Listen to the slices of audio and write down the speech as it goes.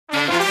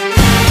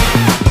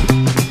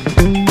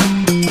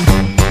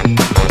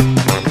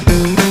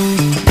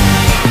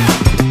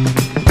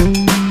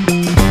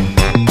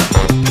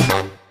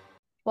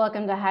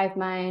Hive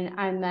Mind.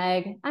 I'm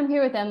Meg. I'm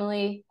here with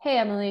Emily. Hey,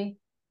 Emily.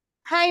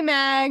 Hi,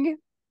 Meg.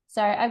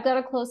 Sorry, I've got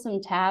to close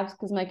some tabs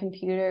because my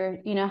computer,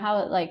 you know how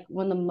it like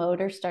when the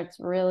motor starts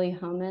really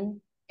humming?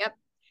 Yep.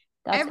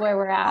 That's Every where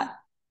we're at.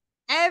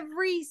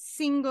 every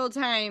single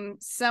time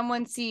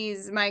someone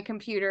sees my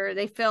computer,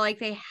 they feel like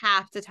they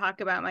have to talk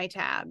about my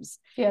tabs.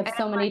 You have And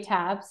so I'm many like,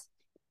 tabs.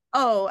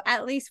 oh,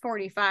 at least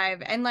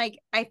 45. And like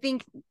I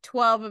think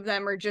 12 of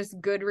them are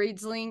just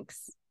Goodreads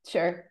links.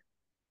 Sure.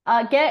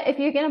 If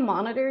you get a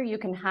monitor, you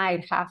can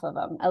hide half of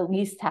them, at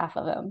least half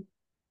of them.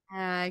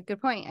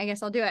 Good point. I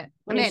guess I'll do it.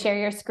 When I'm you in. share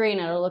your screen,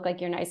 it'll look like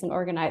you're nice and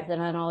organized,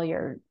 and then all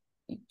your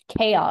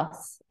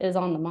chaos is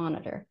on the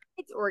monitor.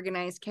 It's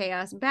organized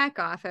chaos. Back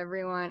off,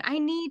 everyone. I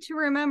need to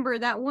remember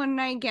that one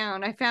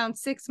nightgown I found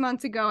 6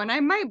 months ago, and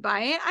I might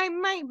buy it. I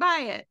might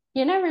buy it.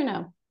 You never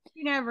know.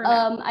 You never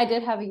know. I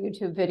did have a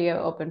YouTube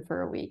video open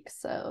for a week,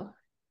 so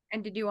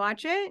And did you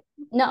watch it?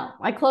 no,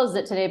 I closed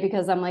it today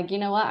because I'm like, you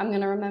know what? I'm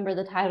going to remember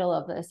the title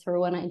of this for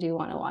when I do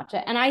want to watch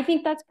it. And I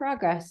think that's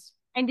progress.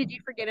 And did you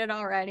forget it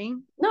already?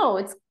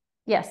 No,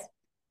 yes.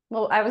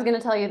 Well, I was going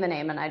to tell you the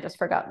name and I just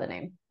forgot the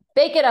name.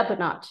 Bake it up a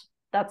notch.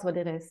 That's what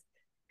it is.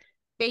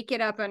 Bake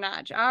it up a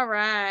notch. All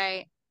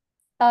right.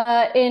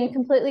 In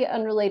completely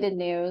unrelated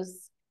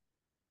news,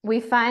 we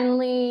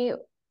finally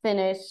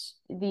finished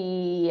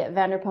the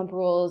Vanderpump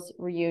Rules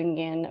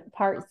reunion.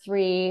 Part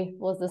 3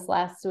 was this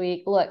last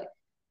week. Look,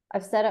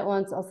 I've said it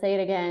once, I'll say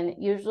it again.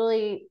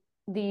 Usually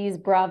these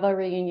Bravo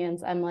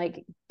reunions, I'm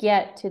like,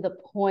 get to the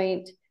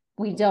point.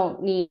 We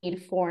don't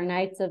need 4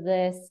 nights of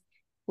this.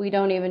 We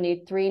don't even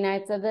need 3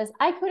 nights of this.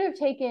 I could have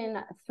taken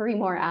 3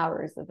 more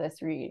hours of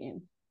this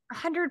reunion.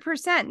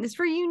 100%. This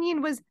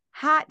reunion was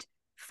hot.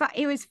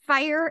 It was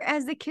fire,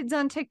 as the kids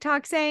on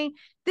TikTok say.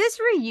 This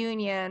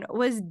reunion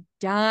was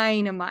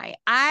dynamite.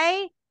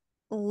 I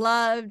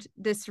loved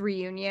this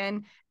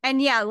reunion.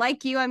 And yeah,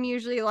 like you, I'm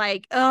usually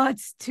like, oh,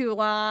 it's too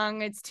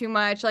long. It's too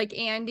much. Like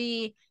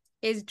Andy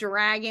is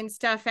dragging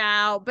stuff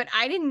out. But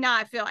I did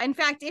not feel, in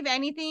fact, if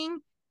anything,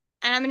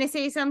 and I'm going to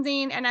say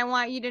something, and I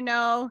want you to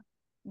know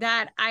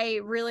that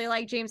I really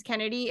like James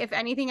Kennedy. If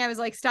anything, I was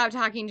like, stop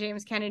talking,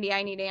 James Kennedy.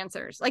 I need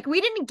answers. Like,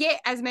 we didn't get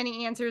as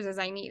many answers as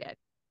I needed.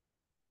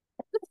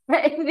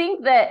 I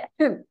think that,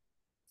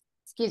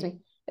 excuse me,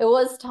 it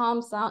was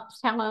Tom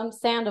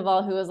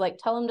Sandoval who was like,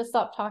 tell him to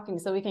stop talking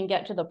so we can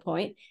get to the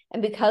point.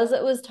 And because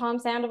it was Tom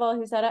Sandoval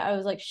who said it, I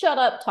was like, shut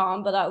up,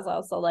 Tom. But that was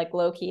also like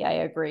low key, I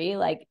agree.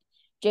 Like,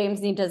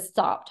 James needs to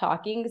stop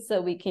talking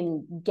so we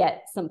can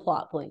get some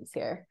plot points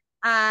here.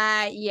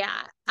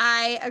 Yeah,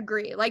 I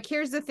agree. Like,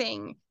 here's the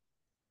thing.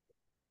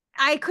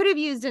 I could have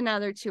used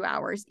another 2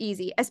 hours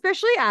easy,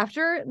 especially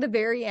after the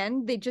very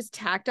end. They just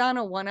tacked on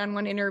a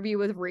one-on-one interview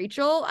with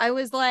Rachel. I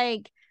was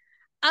like,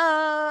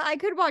 I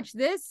could watch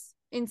this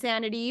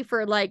insanity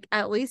for like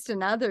at least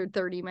another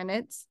 30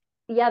 minutes.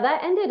 Yeah,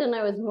 that ended and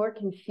I was more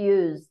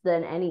confused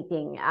than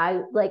anything.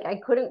 I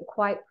couldn't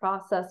quite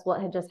process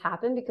what had just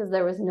happened because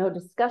there was no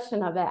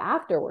discussion of it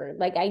afterward.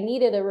 Like I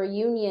needed a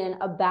reunion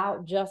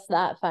about just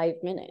that 5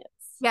 minutes.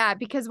 Yeah,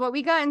 because what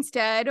we got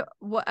instead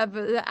of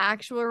the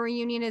actual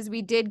reunion is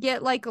we did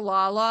get like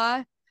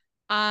Lala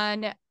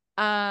on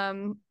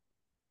TMZ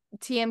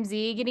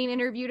getting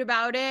interviewed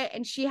about it,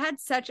 and she had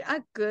such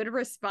a good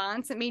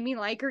response. It made me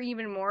like her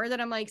even more, that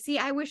I'm like, see,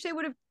 I wish they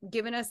would have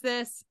given us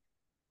this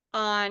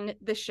on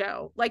the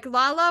show. Like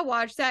Lala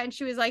watched that and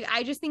she was like,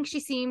 I just think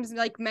she seems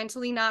like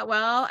mentally not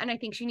well and I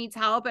think she needs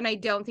help, and I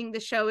don't think the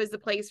show is the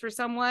place for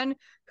someone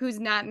who's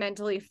not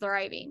mentally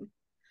thriving.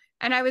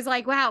 And I was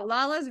like, wow,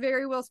 Lala's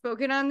very well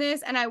spoken on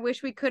this, and I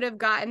wish we could have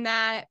gotten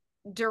that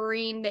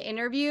during the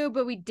interview,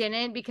 but we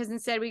didn't, because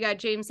instead we got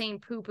James saying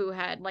poo poo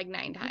head like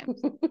 9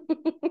 times. Worm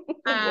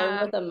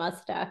Um, with a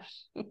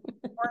mustache.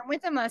 Born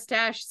with a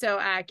mustache, so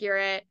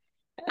accurate.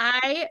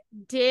 I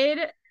did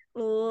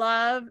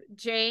love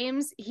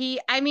James.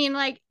 I mean,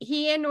 like,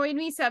 he annoyed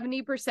me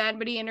 70%,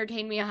 but he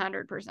entertained me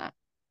 100%.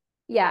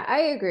 Yeah, I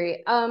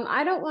agree.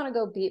 I don't want to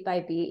go beat by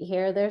beat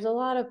here. There's a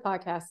lot of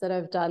podcasts that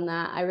have done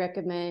that. I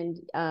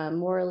recommend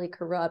Morally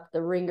Corrupt,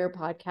 the Ringer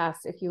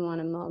podcast, if you want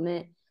a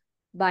moment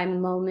by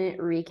moment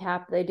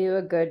recap. They do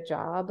a good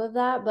job of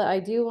that, but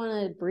I do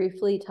want to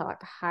briefly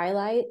talk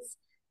highlights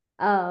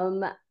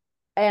um,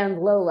 and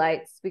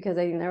lowlights because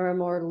I think there were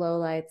more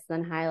lowlights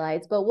than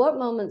highlights. But what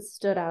moments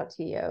stood out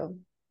to you?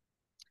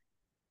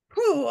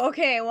 Whew,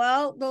 okay,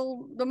 well,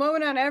 the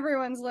moment on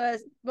everyone's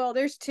list, well,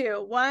 there's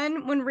two.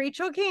 One, when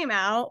Rachel came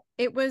out,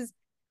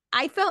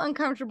 I felt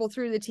uncomfortable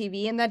through the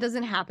TV, and that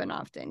doesn't happen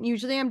often.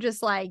 Usually I'm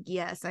just like,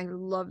 yes, I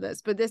love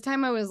this. But this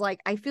time I was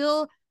like, I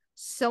feel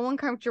so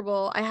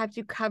uncomfortable. I have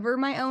to cover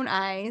my own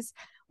eyes.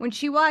 When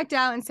she walked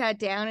out and sat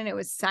down and it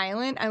was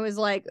silent, I was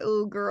like,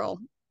 oh, girl.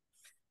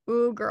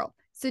 Oh, girl.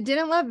 So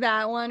didn't love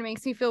that one.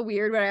 Makes me feel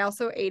weird, but I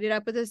also ate it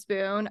up with a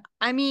spoon.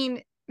 I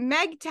mean,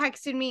 Meg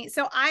texted me.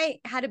 So I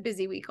had a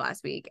busy week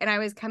last week and I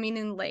was coming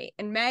in late.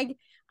 And Meg,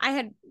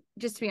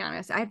 just to be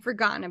honest, I had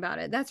forgotten about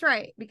it. That's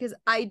right. Because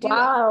I do.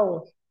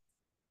 Wow.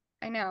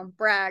 I know,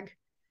 brag.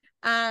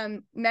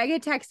 Meg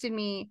had texted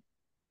me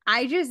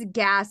I just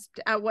gasped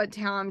at what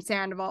Tom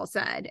Sandoval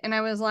said. And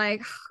I was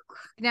like,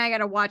 now I got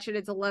to watch it.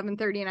 It's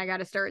 11:30 and I got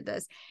to start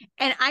this.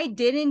 And I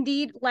did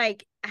indeed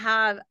like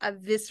have a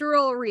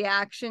visceral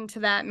reaction to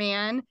that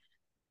man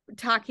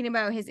talking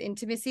about his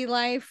intimacy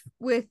life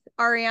with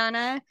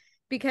Ariana,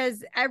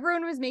 because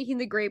everyone was making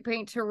the great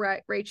point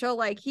to Rachel,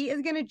 like, he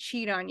is going to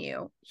cheat on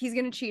you. He's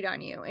going to cheat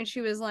on you. And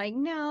she was like,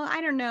 no, I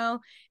don't know.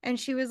 And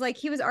she was like,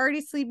 he was already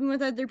sleeping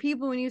with other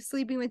people when he was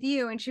sleeping with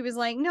you. And she was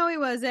like, no, he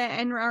wasn't.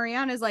 And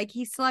Ariana's like,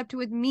 he slept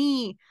with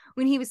me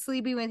when he was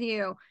sleeping with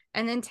you.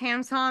 And then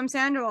Tom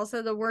Sandoval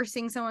said the worst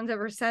thing someone's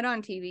ever said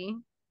on TV.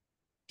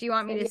 Do you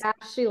want me to? Yeah,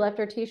 she left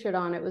her t-shirt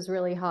on. It was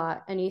really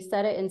hot. And he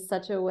said it in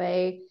such a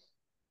way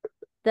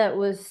that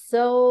was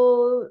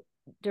so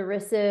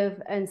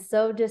derisive and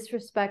so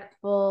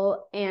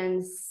disrespectful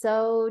and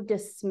so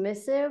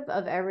dismissive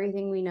of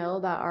everything we know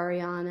about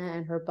Ariana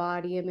and her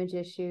body image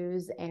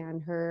issues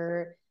and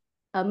her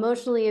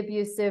emotionally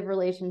abusive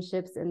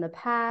relationships in the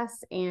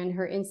past and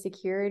her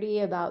insecurity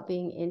about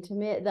being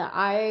intimate, that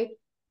I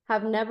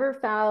have never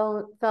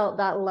felt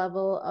that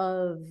level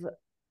of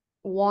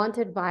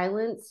wanted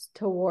violence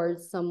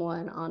towards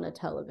someone on a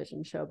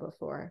television show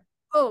before.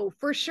 Oh,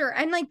 for sure.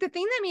 And like the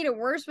thing that made it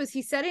worse was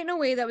he said it in a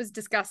way that was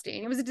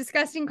disgusting. It was a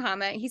disgusting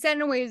comment. He said it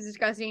in a way that was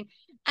disgusting.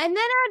 And then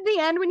at the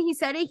end, when he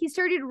said it, he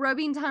started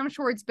rubbing Tom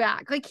Schwartz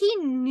back. Like he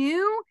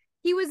knew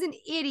he was an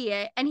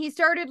idiot and he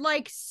started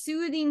like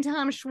soothing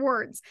Tom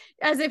Schwartz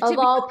as if of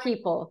all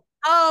people.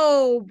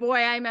 Oh boy,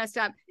 I messed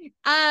up.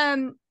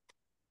 I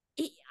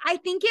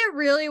think it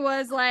really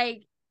was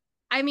like,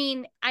 I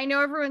mean, I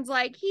know everyone's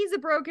like, he's a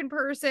broken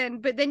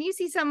person, but then you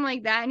see something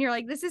like that and you're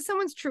like, this is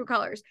someone's true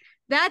colors.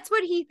 That's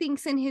what he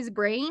thinks in his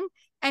brain.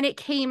 And it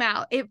came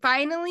out. It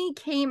finally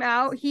came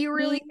out. He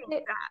really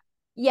thinks that.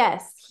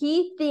 Yes,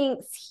 he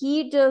thinks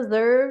he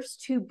deserves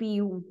to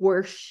be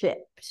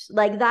worshipped.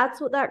 Like, that's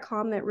what that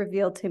comment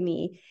revealed to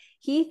me.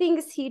 He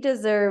thinks he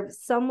deserves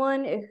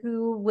someone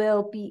who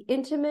will be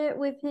intimate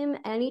with him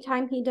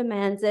anytime he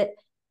demands it,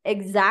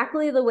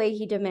 exactly the way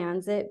he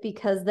demands it,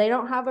 because they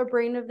don't have a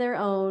brain of their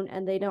own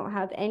and they don't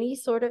have any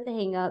sort of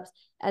hangups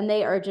and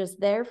they are just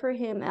there for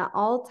him at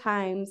all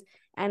times.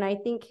 And I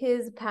think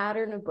his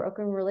pattern of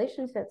broken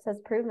relationships has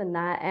proven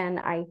that. And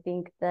I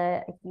think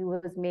that he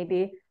was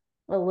maybe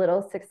a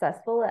little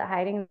successful at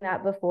hiding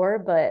that before.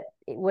 But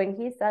when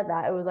he said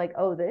that, it was like,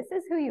 oh, this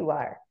is who you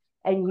are.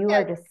 And you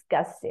are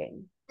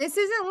disgusting. This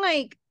isn't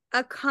like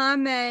a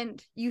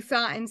comment you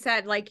thought and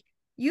said. Like,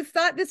 you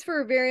thought this for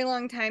a very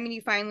long time and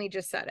you finally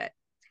just said it.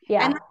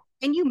 Yeah.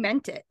 And you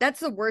meant it. That's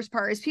the worst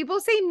part, is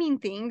people say mean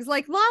things.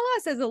 Like Lala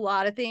says a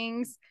lot of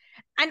things.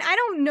 And I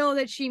don't know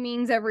that she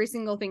means every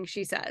single thing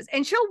she says.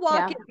 And she'll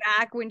walk it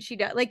back when she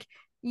does. Like,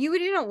 you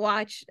didn't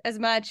watch as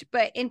much,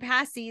 but in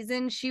past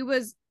seasons, she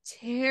was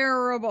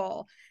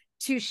terrible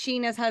to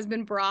Sheena's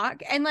husband,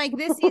 Brock. And like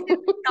this season,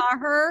 we saw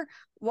her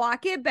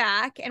walk it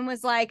back and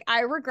was like,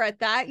 I regret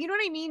that. You know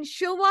what I mean?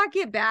 She'll walk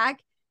it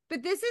back.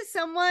 But this is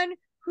someone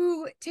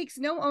who takes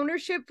no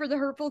ownership for the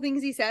hurtful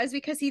things he says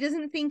because he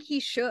doesn't think he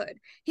should.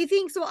 He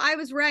thinks, well, I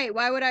was right.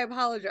 Why would I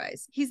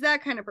apologize? He's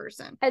that kind of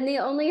person. And the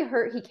only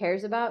hurt he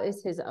cares about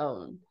is his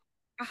own.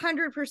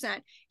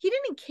 100%. He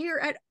didn't care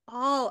at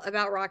all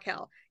about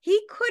Raquel.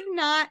 He could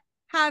not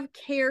have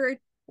cared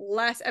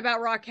less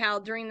about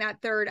Raquel during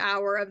that third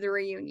hour of the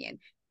reunion.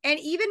 And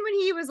even when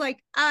he was like,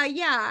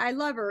 yeah, I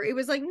love her, it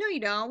was like, no, you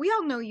don't. We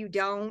all know you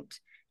don't.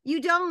 You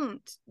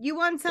don't. You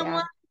want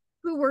someone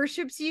who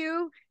worships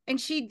you, and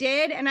she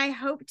did. And I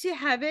hope to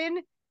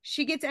heaven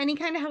she gets any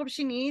kind of help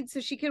she needs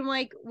so she can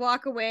like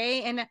walk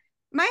away. And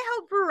my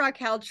hope for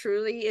Raquel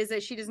truly is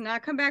that she does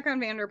not come back on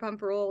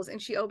Vanderpump Rules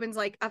and she opens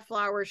like a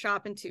flower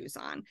shop in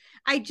Tucson.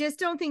 I just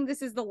don't think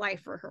this is the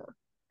life for her.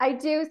 I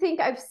do think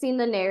I've seen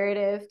the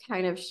narrative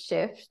kind of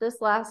shift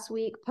this last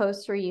week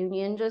post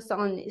reunion, just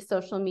on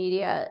social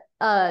media,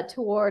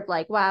 toward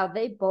like, wow,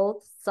 they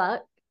both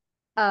suck.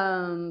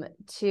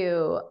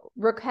 To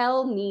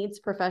Raquel needs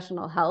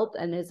professional help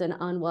and is an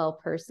unwell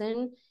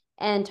person,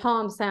 and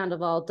Tom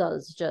Sandoval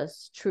does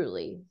just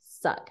truly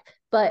suck.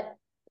 But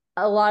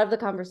a lot of the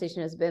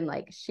conversation has been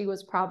like, she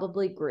was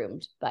probably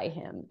groomed by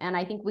him, and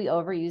I think we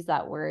overuse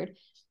that word.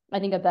 I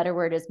think a better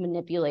word is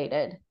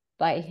manipulated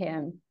by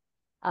him,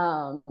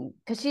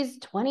 because she's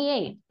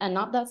 28 and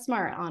not that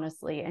smart,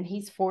 honestly, and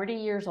he's 40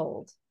 years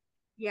old.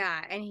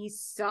 Yeah, and he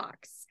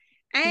sucks.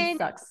 And he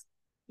sucks.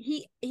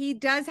 He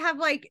does have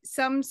like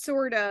some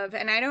sort of,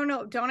 and I don't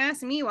know, don't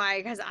ask me why,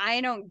 because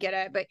I don't get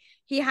it, but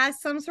he has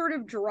some sort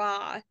of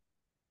draw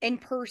in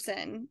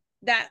person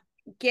that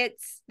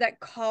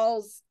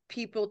calls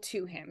people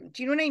to him.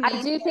 Do you know what I mean?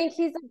 I do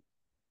think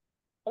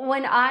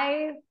when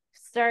I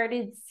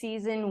started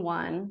season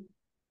 1,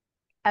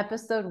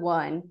 episode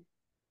 1,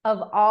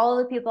 of all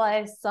the people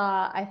I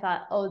saw, I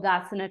thought, oh,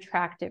 that's an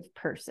attractive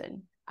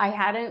person. I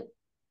hadn't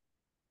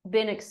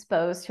been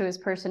exposed to his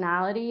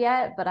personality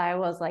yet, but I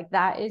was like,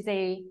 that is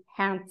a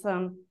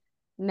handsome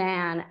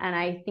man. And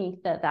I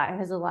think that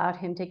has allowed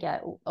him to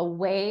get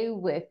away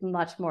with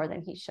much more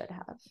than he should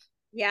have.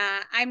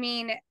 Yeah, I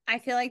mean, I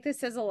feel like this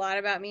says a lot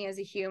about me as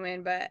a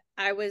human, but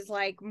I was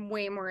like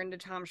way more into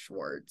Tom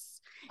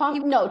Schwartz. He,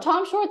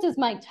 Tom Schwartz is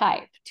my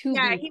type, to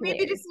yeah, be he maybe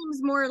clear. just seems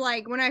more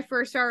like when I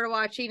first started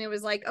watching, it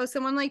was like, oh,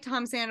 someone like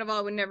Tom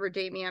Sandoval would never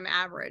date me. I'm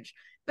average,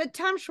 but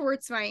Tom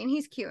Schwartz might, and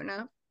he's cute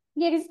enough.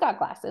 Yeah, he's got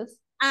glasses.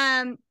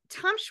 Tom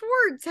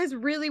Schwartz has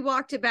really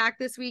walked it back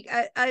this week,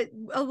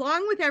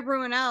 along with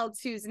everyone else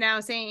who's now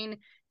saying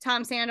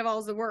Tom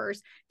Sandoval's the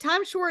worst.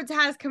 Tom Schwartz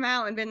has come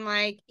out and been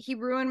like, he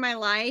ruined my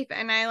life,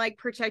 and I like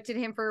protected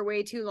him for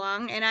way too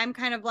long, and I'm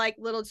kind of like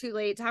little too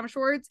late, Tom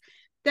Schwartz.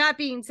 That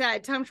being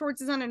said, Tom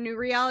Schwartz is on a new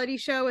reality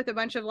show with a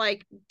bunch of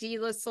like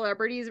D-list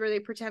celebrities where they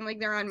pretend like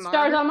they're on Stars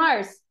Mars. on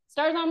Mars.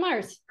 Stars on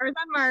Mars. Stars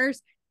on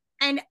Mars.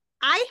 And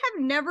I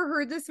have never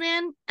heard this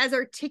man as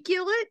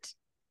articulate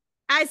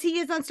as he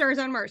is on Stars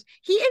on Mars.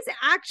 He is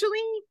actually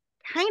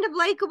kind of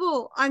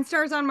likable on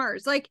Stars on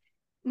Mars. Like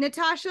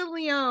Natasha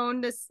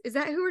Lyonne, this is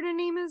that who her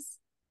name is?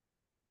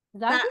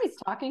 Is that who he's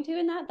talking to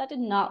in that? That did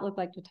not look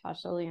like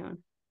Natasha Lyonne.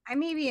 I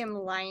maybe am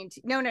lying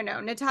to no.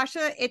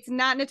 Natasha, it's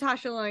not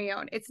Natasha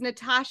Lyonne, it's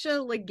Natasha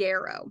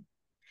Leggero.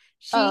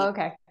 She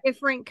Okay.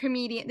 different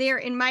comedian. They are,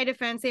 in my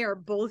defense, they are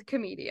both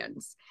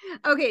comedians.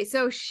 Okay,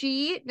 so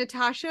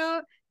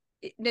Natasha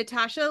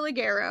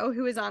Leggero,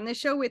 who is on this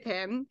show with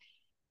him,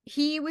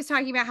 he was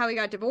talking about how he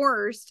got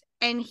divorced,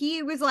 and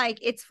he was like,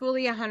 it's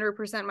fully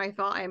 100% my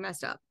fault, I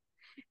messed up.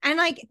 And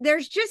like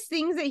there's just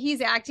things that he's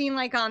acting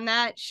like on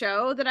that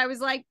show that I was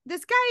like,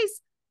 this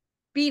guy's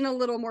being a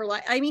little more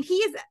like, I mean, he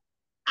is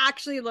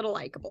actually a little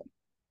likable.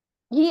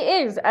 He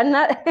is. And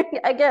that,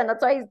 again,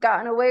 that's why he's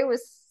gotten away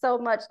with so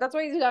much. That's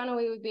why he's gotten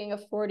away with being a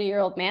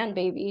 40-year-old man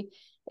baby,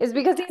 is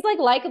because he's like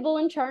likable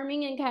and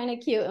charming and kind of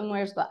cute and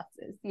wears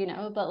glasses,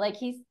 but like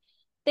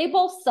they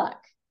both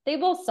suck. They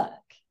both suck.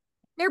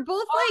 They're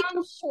both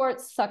Tom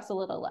Schwartz sucks a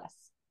little less.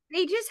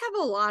 They just have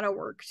a lot of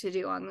work to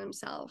do on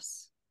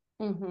themselves.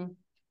 Mm-hmm.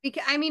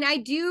 Because I mean,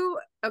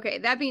 okay,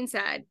 that being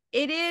said,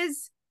 it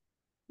is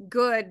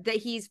good that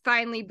he's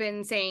finally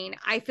been saying,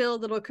 I feel a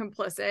little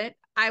complicit.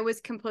 I was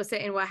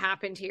complicit in what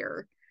happened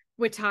here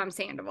with Tom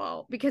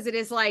Sandoval, because it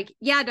is like,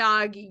 yeah,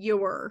 dog, you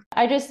were.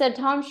 I just said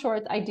Tom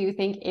Schwartz, I do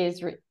think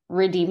is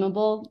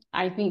redeemable.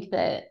 I think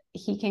that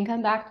he can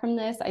come back from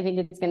this. I think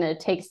it's going to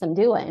take some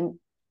doing,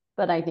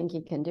 but I think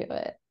he can do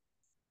it.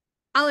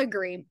 I'll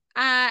agree.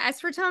 As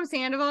for Tom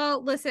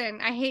Sandoval, listen,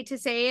 I hate to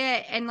say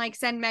it and like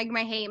send Meg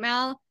my hate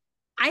mail.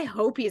 I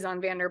hope he's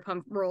on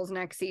Vanderpump Rules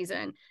next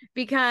season,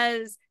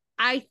 because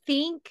I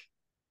think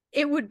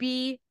it would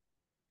be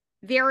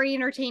very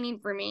entertaining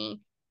for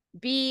me.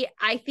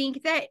 I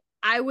think that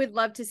I would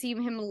love to see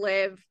him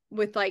live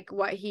with like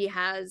what he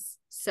has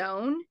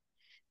sown.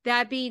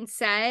 That being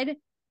said,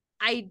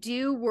 I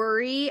do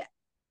worry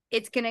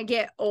it's going to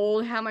get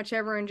old how much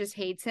everyone just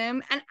hates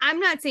him. And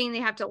I'm not saying they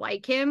have to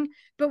like him,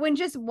 but when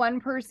just one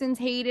person's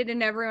hated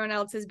and everyone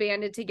else is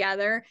banded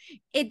together,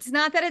 it's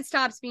not that it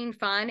stops being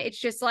fun. It's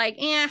just like,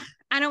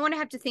 I don't want to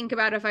have to think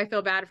about if I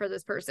feel bad for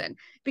this person,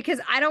 because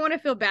I don't want to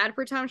feel bad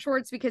for Tom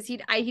Schwartz, because he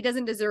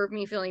doesn't deserve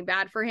me feeling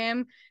bad for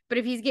him. But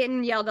if he's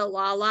getting yelled at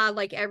Lala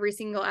like every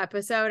single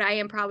episode, I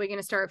am probably going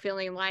to start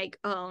feeling like,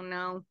 oh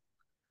no.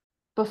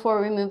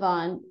 Before we move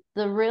on,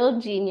 the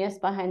real genius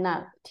behind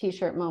that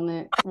t-shirt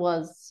moment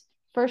was,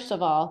 first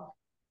of all,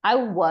 I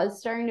was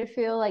starting to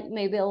feel like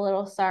maybe a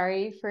little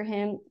sorry for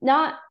him,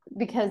 not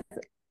because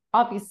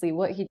obviously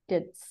what he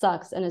did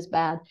sucks and is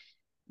bad,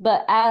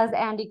 but as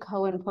Andy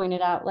Cohen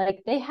pointed out, like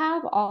they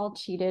have all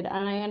cheated,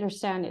 and I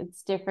understand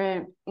it's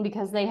different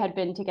because they had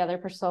been together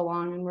for so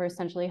long and were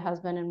essentially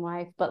husband and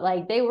wife, but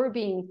like they were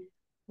being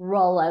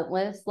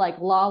relentless. Like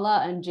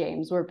Lala and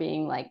James were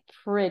being like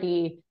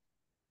pretty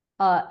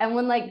and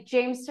when like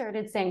James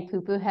started saying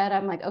poo poo head,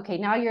 I'm like, okay,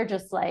 now you're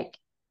just like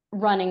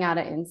running out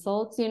of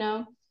insults, Yeah,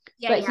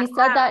 but he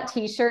said that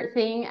t-shirt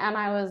thing, and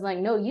I was like,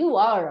 no, you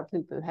are a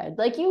poo poo head.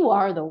 Like you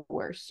are the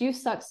worst. You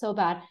suck so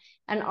bad.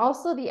 And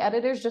also the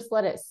editors just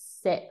let it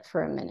sit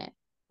for a minute.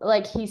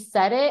 Like he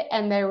said it,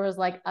 and there was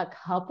like a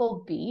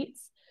couple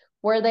beats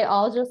where they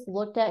all just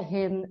looked at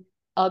him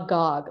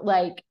agog.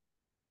 Like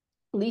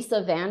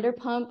Lisa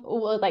Vanderpump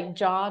was like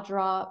jaw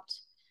dropped.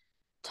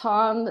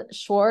 Tom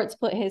Schwartz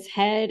put his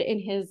head in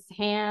his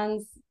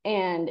hands,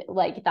 and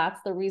like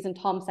that's the reason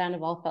Tom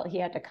Sandoval felt he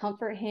had to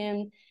comfort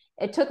him.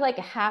 It took like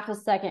a half a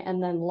second,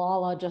 and then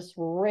Lala just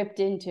ripped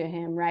into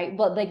him, right?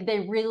 But like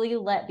they really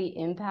let the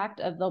impact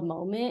of the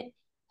moment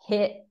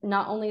hit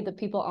not only the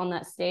people on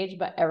that stage,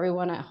 but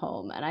everyone at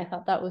home. And I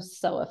thought that was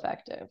so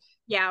effective.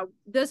 Yeah,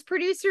 those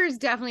producers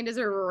definitely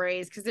deserve a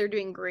raise because they're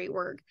doing great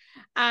work.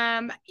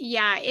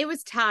 Yeah, it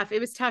was tough.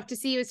 It was tough to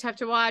see. It was tough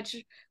to watch.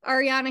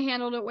 Ariana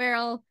handled it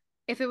well.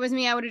 If it was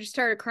me, I would have just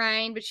started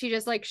crying, but she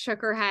just like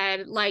shook her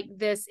head like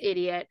this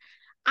idiot.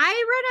 I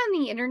read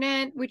on the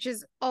internet, which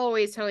is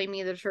always telling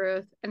me the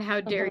truth, and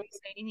how dare you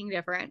say anything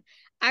different.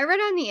 I read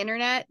on the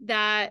internet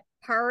that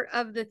part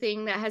of the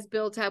thing that has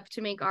built up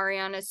to make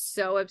Ariana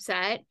so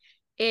upset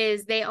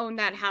is they own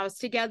that house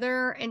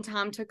together, and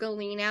Tom took a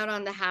lien out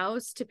on the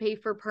house to pay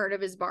for part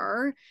of his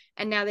bar,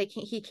 and now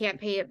he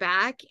can't pay it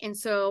back, and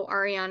so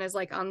Ariana's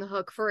like on the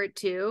hook for it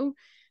too.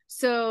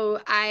 So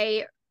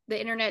the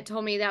internet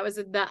told me that was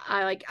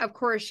like, of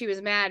course she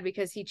was mad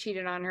because he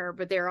cheated on her,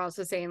 but they're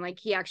also saying like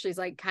he actually is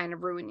like kind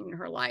of ruining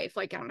her life,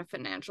 like on a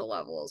financial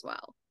level as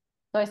well.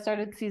 So I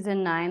started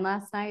season 9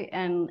 last night,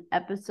 and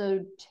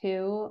episode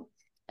 2,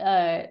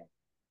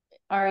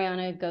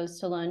 Ariana goes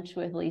to lunch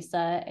with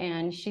Lisa,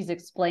 and she's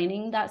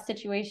explaining that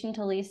situation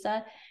to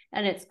Lisa,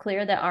 and it's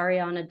clear that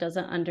Ariana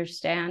doesn't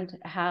understand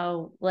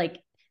how, like,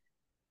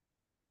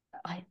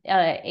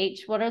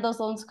 what are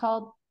those loans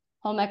called?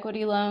 Home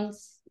equity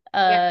loans,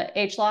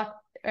 HLOC,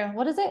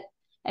 what is it?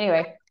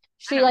 Anyway,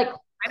 she like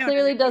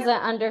clearly doesn't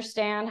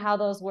understand how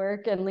those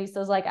work, and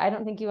Lisa's like, I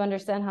don't think you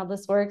understand how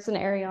this works, and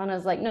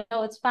Ariana's like, no,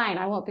 it's fine,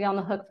 I won't be on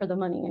the hook for the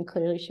money, and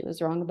clearly she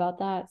was wrong about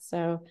that.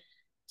 So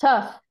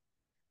tough.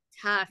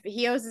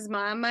 He owes his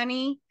mom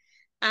money.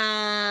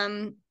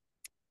 Yeah,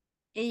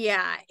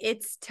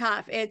 it's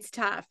tough.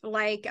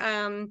 Like,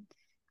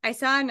 I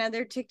saw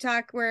another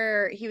TikTok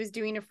where he was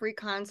doing a free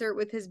concert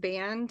with his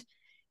band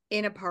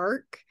in a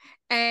park,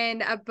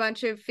 and a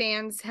bunch of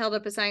fans held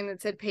up a sign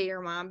that said "Pay your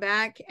mom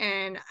back,"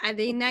 and I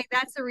think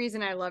that's the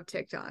reason I love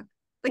TikTok.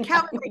 Like,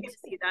 how was I going to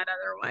see that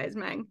otherwise,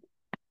 Meg?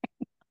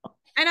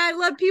 And I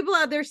love people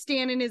out there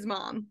standing his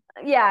mom.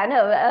 Yeah,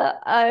 no,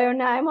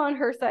 I'm on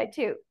her side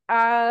too.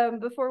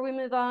 Before we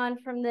move on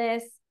from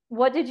this,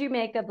 what did you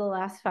make of the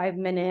last 5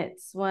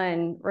 minutes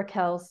when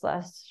Rachael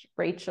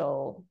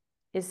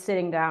is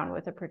sitting down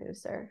with a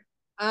producer?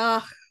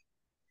 Oh,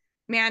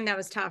 man, that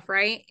was tough,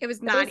 right? It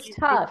was not easy.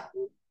 Tough.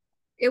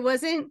 It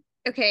wasn't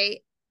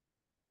okay.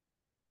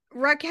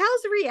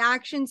 Raquel's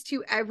reactions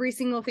to every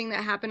single thing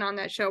that happened on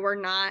that show were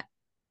not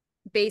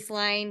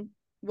baseline,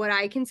 what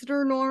I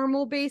consider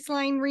normal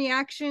baseline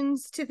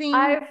reactions to things.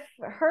 I've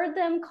heard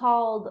them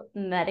called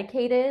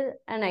medicated,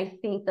 and I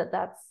think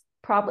that's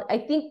probably, I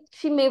think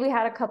she maybe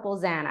had a couple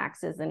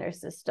Xanaxes in her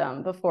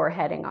system before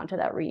heading onto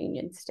that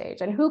reunion stage,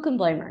 and who can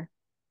blame her?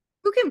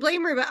 Who can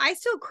blame her? But I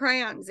still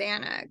cry on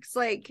Xanax.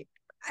 Like,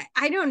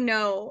 I don't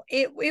know.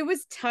 It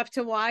was tough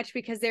to watch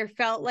because there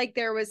felt like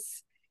there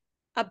was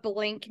a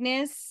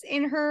blankness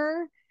in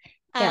her.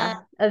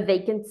 Yeah, a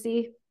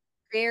vacancy.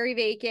 Very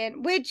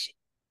vacant, which,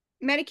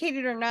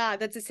 medicated or not,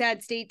 that's a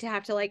sad state to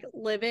have to like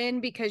live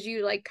in because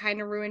you like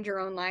kind of ruined your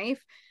own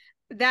life.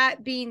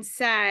 That being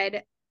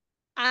said,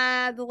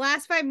 the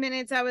last 5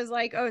 minutes I was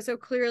like, oh, so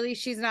clearly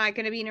she's not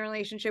going to be in a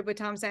relationship with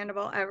Tom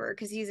Sandoval ever,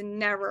 because he's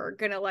never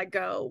going to let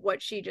go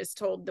what she just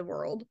told the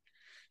world.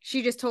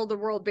 She just told the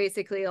world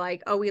basically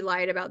like, oh, we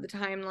lied about the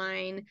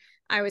timeline,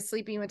 I was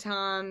sleeping with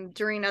Tom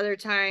during other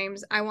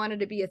times, I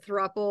wanted to be a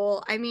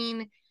throuple. I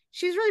mean,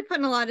 she's really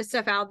putting a lot of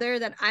stuff out there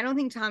that I don't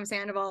think Tom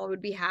Sandoval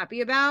would be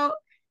happy about,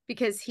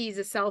 because he's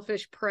a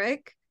selfish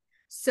prick.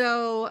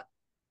 So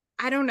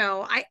I don't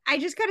know. I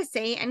just gotta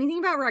say, anything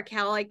about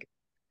Raquel like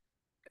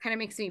kind of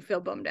makes me feel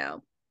bummed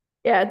out.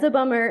 Yeah, it's a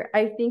bummer.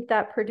 I think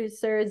that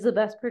producer is the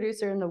best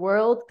producer in the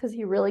world, because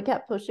he really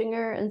kept pushing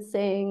her and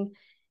saying,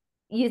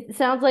 it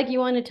sounds like you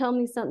want to tell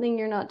me something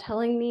you're not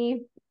telling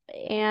me.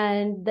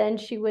 And then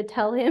she would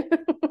tell him.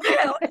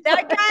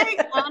 That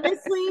guy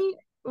honestly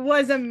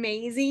was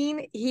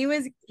amazing. He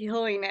was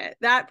killing it.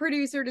 That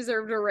producer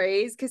deserved a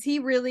raise, because he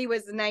really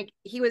was like,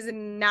 he was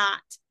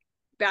not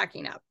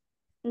backing up.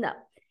 No.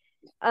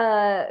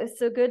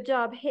 So good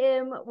job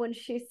him. When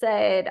she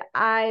said,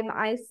 I'm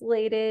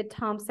isolated,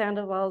 Tom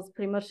Sandoval is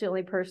pretty much the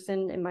only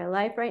person in my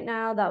life right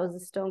now, that was a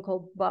stone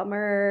cold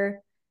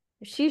bummer.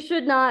 She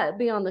should not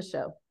be on the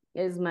show,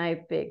 is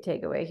my big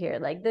takeaway here.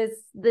 Like,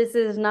 this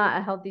is not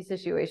a healthy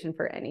situation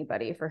for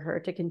anybody, for her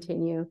to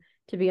continue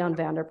to be on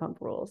Vanderpump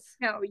Rules.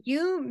 No,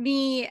 you,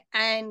 me,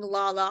 and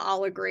Lala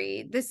all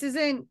agree this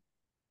isn't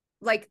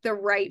like the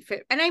right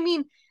fit. And I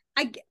mean,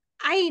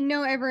 I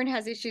know everyone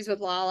has issues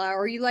with Lala,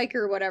 or you like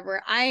her or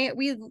whatever.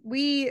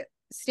 We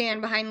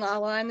stand behind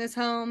Lala in this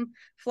home,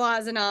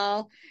 flaws and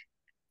all.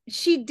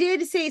 She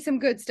did say some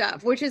good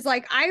stuff, which is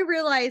like, I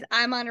realize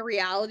I'm on a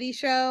reality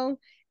show,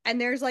 and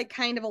there's like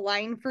kind of a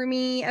line for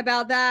me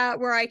about that,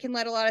 where I can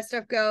let a lot of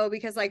stuff go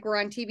because like we're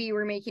on TV,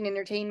 we're making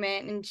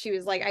entertainment. And she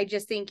was like, I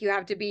just think you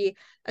have to be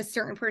a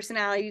certain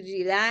personality to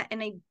do that.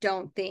 And I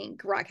don't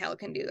think Raquel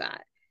can do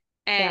that.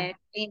 And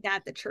ain't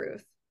that the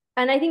truth?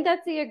 And I think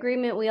that's the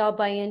agreement we all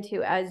buy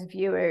into as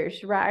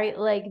viewers, right?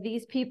 Like,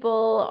 these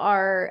people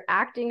are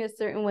acting a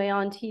certain way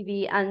on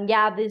TV, and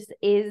yeah, this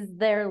is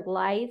their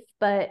life,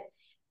 but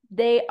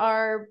they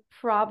are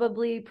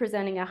probably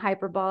presenting a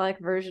hyperbolic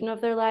version of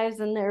their lives,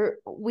 and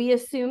we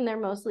assume they're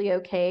mostly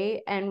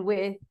okay. And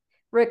with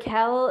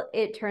Raquel,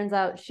 it turns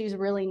out she's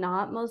really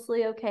not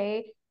mostly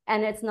okay,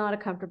 and it's not a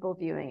comfortable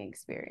viewing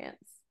experience.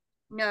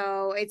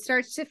 No, it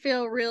starts to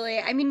feel really,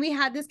 I mean, we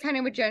had this kind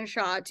of with Jen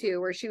Shaw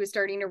too, where she was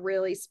starting to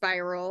really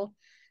spiral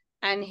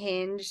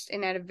unhinged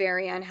and at a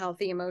very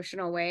unhealthy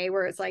emotional way,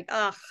 where it's like,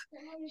 ugh,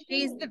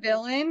 she's the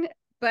villain,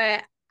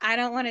 but I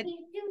don't want to.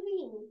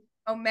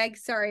 Oh, Meg,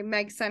 sorry,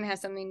 Meg's son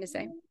has something to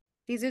say.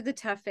 These are the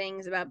tough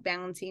things about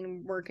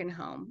balancing work and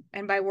home.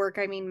 And by work,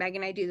 I mean Meg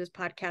and I do this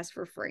podcast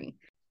for free.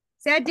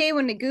 Sad day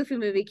when a Goofy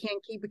movie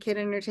can't keep a kid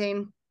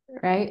entertained.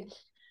 Right.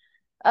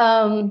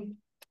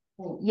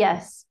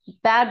 Yes,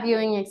 bad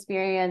viewing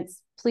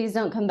experience. Please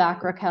don't come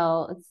back,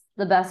 Raquel. It's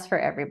the best for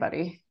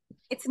everybody.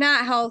 It's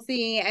not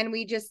healthy. And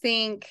we just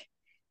think,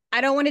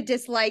 I don't want to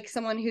dislike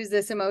someone who's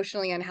this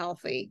emotionally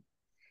unhealthy.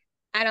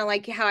 I don't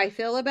like how I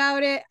feel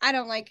about it. I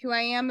don't like who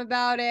I am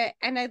about it.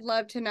 And I'd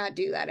love to not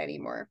do that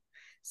anymore.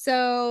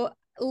 So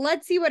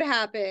let's see what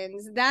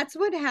happens. That's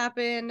what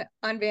happened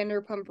on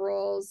Vanderpump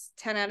Rules.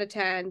 10 out of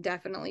 10,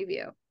 definitely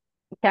view.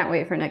 Can't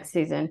wait for next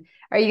season.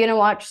 Are you going to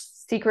watch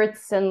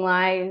Secrets and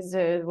Lies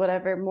or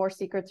whatever, more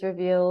secrets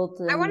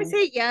revealed? I want to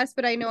say yes,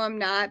 but I know I'm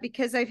not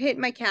because I've hit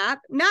my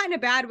cap. Not in a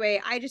bad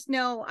way. I just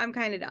know I'm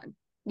kind of done.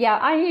 Yeah,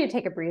 I need to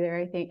take a breather,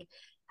 I think.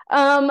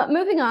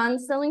 Moving on,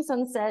 Selling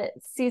Sunset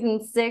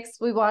season 6.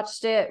 We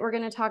watched it. We're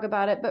going to talk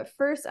about it. But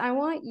first, I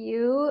want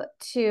you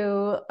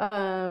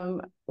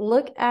to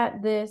look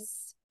at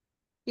this.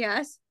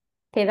 Yes.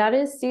 Okay, that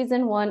is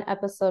season 1,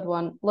 episode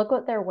 1. Look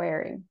what they're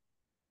wearing.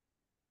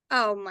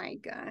 Oh my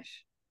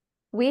gosh.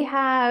 We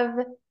have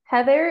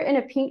Heather in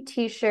a pink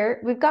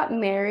t-shirt. We've got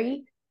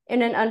Mary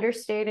in an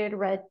understated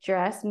red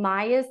dress.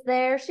 Maya's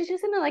there. She's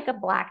just in like a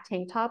black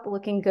tank top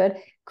looking good.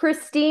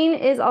 Christine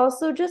is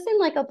also just in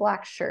like a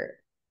black shirt.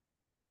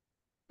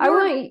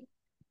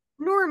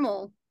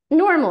 Normal.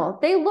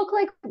 They look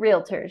like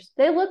realtors.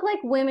 They look like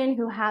women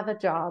who have a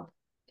job,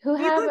 who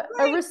have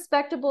a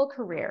respectable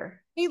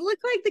career. They look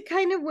like the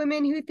kind of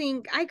women who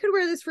think I could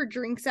wear this for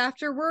drinks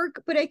after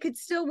work, but I could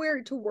still wear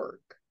it to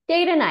work.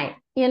 Day to night,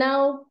 you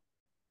know?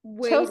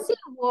 Chelsea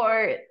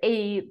wore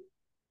a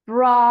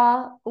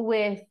bra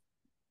with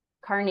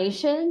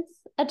carnations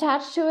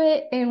attached to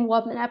it in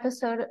one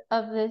episode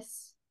of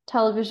this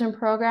television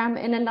program.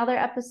 In another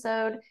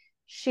episode,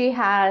 she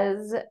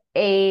has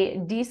a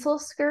diesel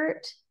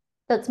skirt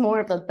that's more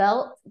of a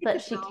belt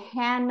that she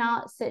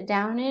cannot sit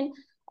down in.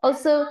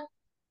 Also,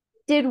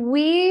 did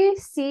we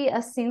see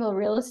a single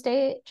real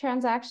estate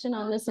transaction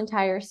on this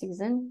entire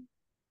season?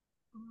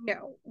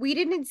 No, we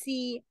didn't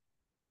see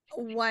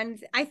one.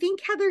 I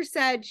think Heather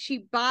said she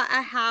bought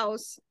a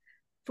house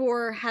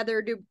for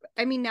Heather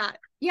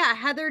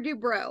Heather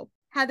Dubrow.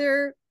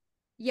 Heather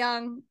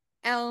Young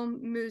El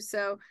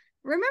Musso.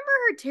 Remember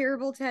her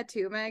terrible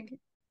tattoo, Meg?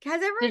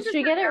 Did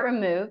she get it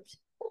removed?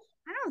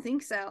 I don't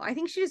think so. I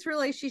think she just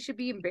realized she should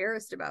be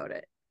embarrassed about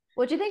it.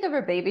 What'd you think of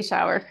her baby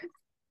shower?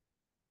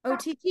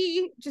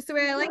 OTT, just the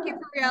way I like it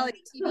for reality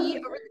TV,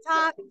 over the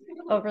top.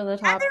 Over the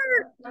top.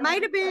 Heather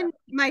might have been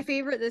my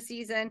favorite this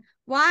season.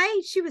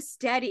 Why? She was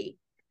steady.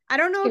 I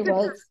don't know if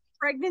it's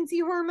pregnancy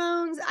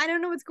hormones. I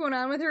don't know what's going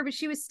on with her, but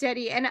she was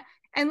steady. And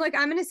look,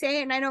 I'm gonna say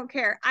it, and I don't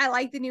care. I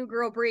like the new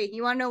girl Brie.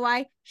 You want to know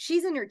why?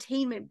 She's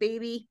entertainment,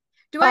 baby.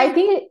 I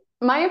think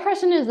my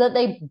impression is that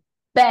they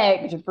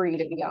begged Brie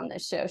to be on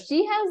this show.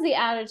 She has the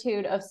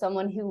attitude of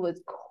someone who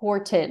was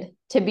courted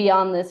to be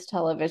on this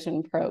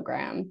television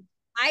program.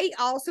 I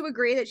also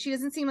agree that she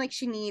doesn't seem like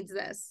she needs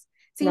this.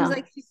 Seems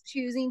like she's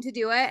choosing to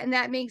do it, and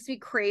that makes me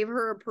crave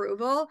her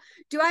approval.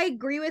 Do I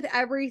agree with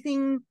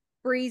everything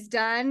Brie's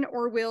done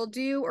or will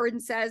do or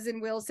says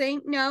and will say?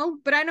 No,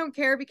 but I don't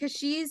care because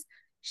she's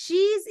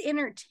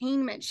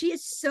entertainment. She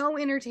is so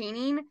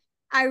entertaining.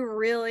 I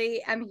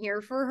really am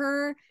here for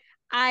her.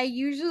 I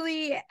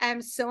usually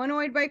am so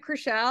annoyed by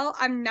Chrishell.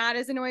 I'm not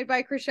as annoyed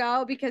by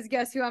Chrishell because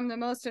guess who I'm the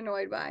most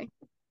annoyed by?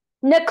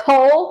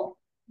 Nicole.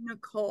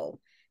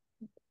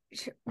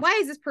 Why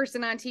is this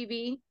person on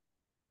TV?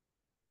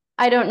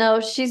 I don't know.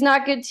 She's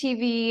not good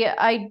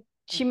TV.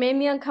 She made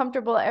me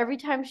uncomfortable every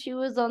time she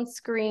was on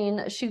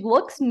screen. She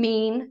looks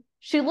mean.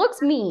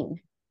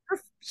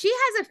 She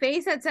has a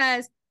face that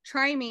says,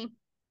 try me.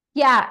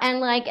 Yeah, and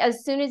like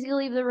as soon as you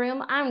leave the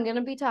room, I'm going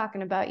to be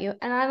talking about you,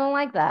 and I don't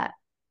like that.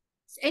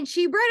 And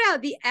she brought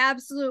out the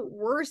absolute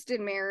worst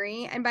in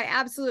Mary, and by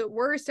absolute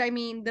worst, I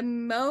mean the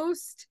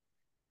most.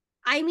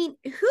 I mean,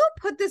 who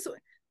put this?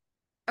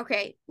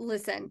 Okay,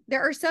 listen.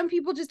 There are some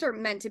people just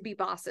aren't meant to be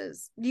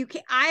bosses.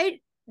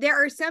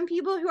 There are some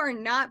people who are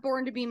not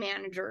born to be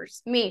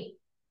managers. Me.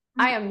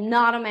 I am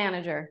not a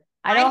manager.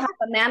 I don't have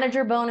a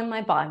manager bone in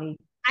my body.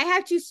 I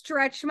have to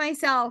stretch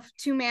myself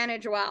to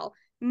manage well.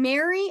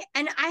 Mary,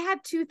 and I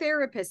have 2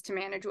 therapists to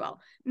manage well.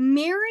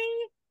 Mary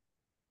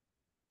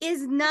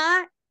is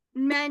not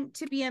meant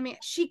to be a man.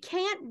 She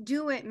can't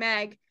do it,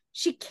 Meg.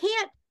 She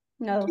can't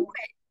do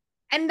it.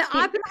 And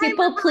the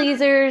people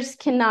pleasers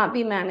cannot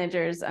be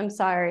managers. I'm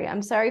sorry.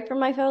 I'm sorry for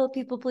my fellow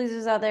people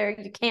pleasers out there.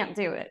 You can't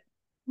do it.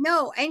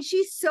 No, and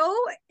she's so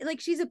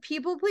she's a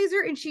people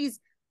pleaser, and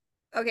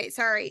okay,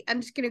 sorry.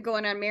 I'm just gonna go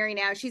on Mary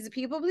now. She's a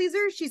people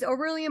pleaser, she's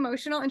overly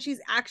emotional, and she's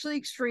actually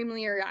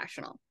extremely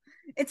irrational.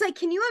 It's like,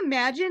 can you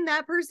imagine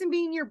that person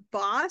being your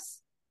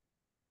boss?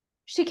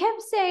 She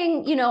kept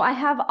saying, I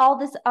have all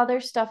this other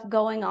stuff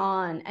going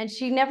on, and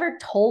she never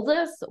told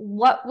us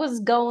what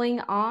was going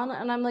on.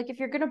 And I'm like, if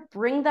you're going to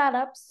bring that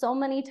up so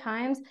many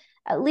times,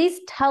 at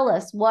least tell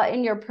us what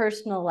in your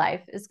personal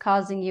life is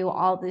causing you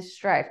all this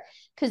strife.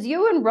 Because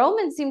you and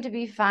Roman seem to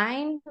be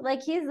fine.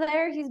 Like, he's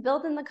there, he's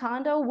building the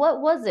condo.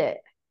 What was it?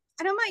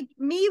 And I'm like,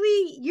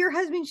 maybe your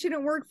husband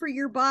shouldn't work for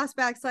your boss /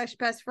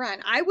 best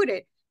friend. I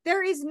wouldn't.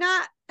 There is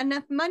not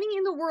enough money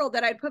in the world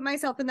that I'd put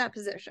myself in that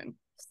position.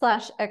 /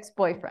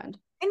 ex-boyfriend.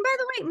 And by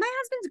the way, my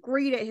husband's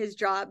great at his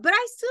job, but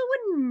I still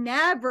would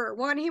never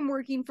want him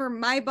working for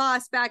my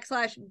boss / best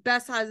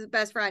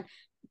friend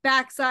 /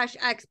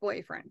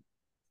 ex-boyfriend.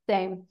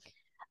 Same.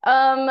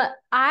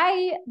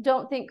 I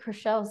don't think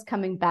Chriselle's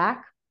coming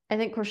back. I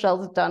think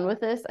Chriselle's done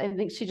with this. I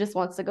think she just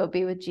wants to go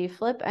be with G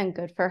Flip, and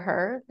good for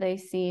her. They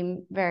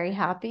seem very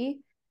happy.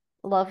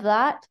 Love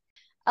that.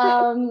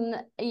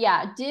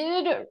 Yeah.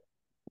 Did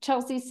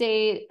Chelsea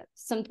say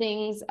some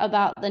things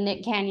about the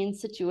Nick Canyon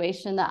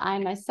situation that I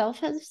myself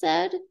have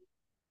said?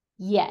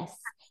 Yes.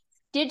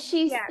 Did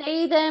she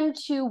say them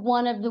to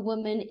one of the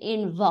women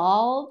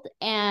involved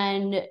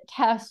and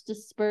cast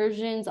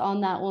aspersions on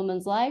that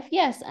woman's life?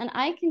 Yes. And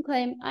I can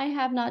claim I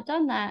have not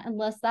done that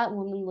unless that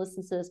woman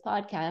listens to this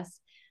podcast.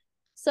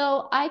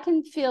 So I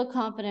can feel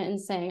confident in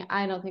saying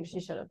I don't think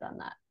she should have done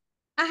that.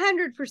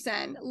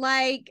 100%.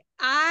 Like,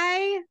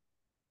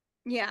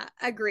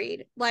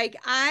 agreed. Like,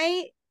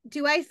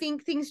 do I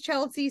think things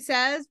Chelsea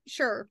says?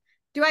 Sure.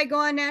 Do I go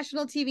on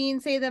national TV and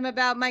say them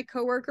about my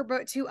coworker,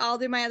 but to all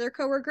of my other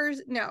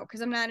coworkers? No, because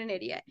I'm not an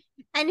idiot.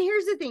 And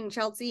here's the thing,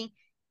 Chelsea.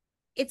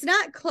 It's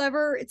not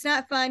clever. It's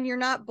not fun. You're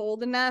not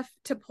bold enough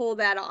to pull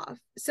that off.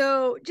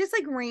 So just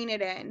like rein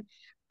it in.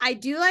 I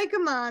do like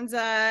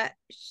Amanza.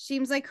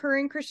 Seems like her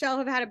and Chriselle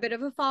have had a bit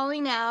of a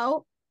falling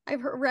out.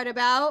 I've read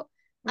about.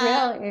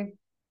 Really?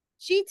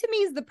 She to me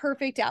is the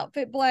perfect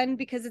outfit blend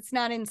because it's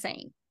not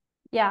insane.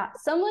 Yeah,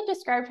 someone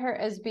described her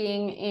as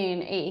being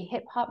in a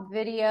hip hop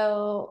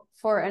video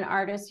for an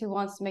artist who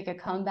wants to make a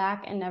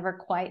comeback and never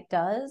quite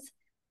does.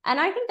 And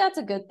I think that's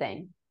a good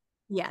thing.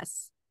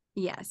 Yes.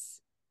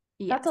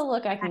 That's a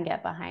look I can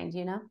get behind,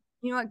 you know?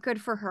 You know what?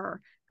 Good for her.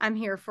 I'm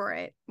here for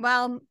it.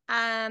 Well,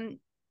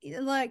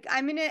 look,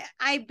 I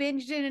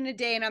binged it in a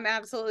day and I'm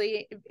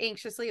absolutely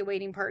anxiously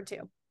awaiting part 2.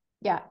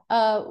 Yeah.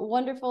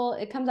 Wonderful.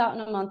 It comes out in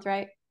a month,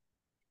 right?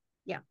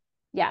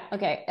 Yeah.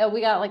 Okay. We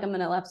got like a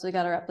minute left, so we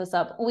got to wrap this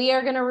up. We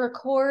are going to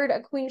record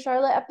a Queen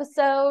Charlotte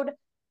episode.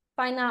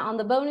 Find that on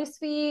the bonus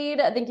feed.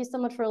 Thank you so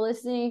much for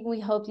listening. We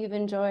hope you've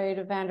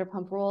enjoyed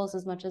Vanderpump Rules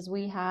as much as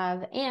we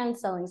have and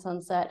Selling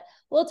Sunset.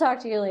 We'll talk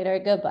to you later.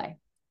 Goodbye.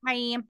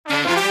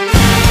 Bye.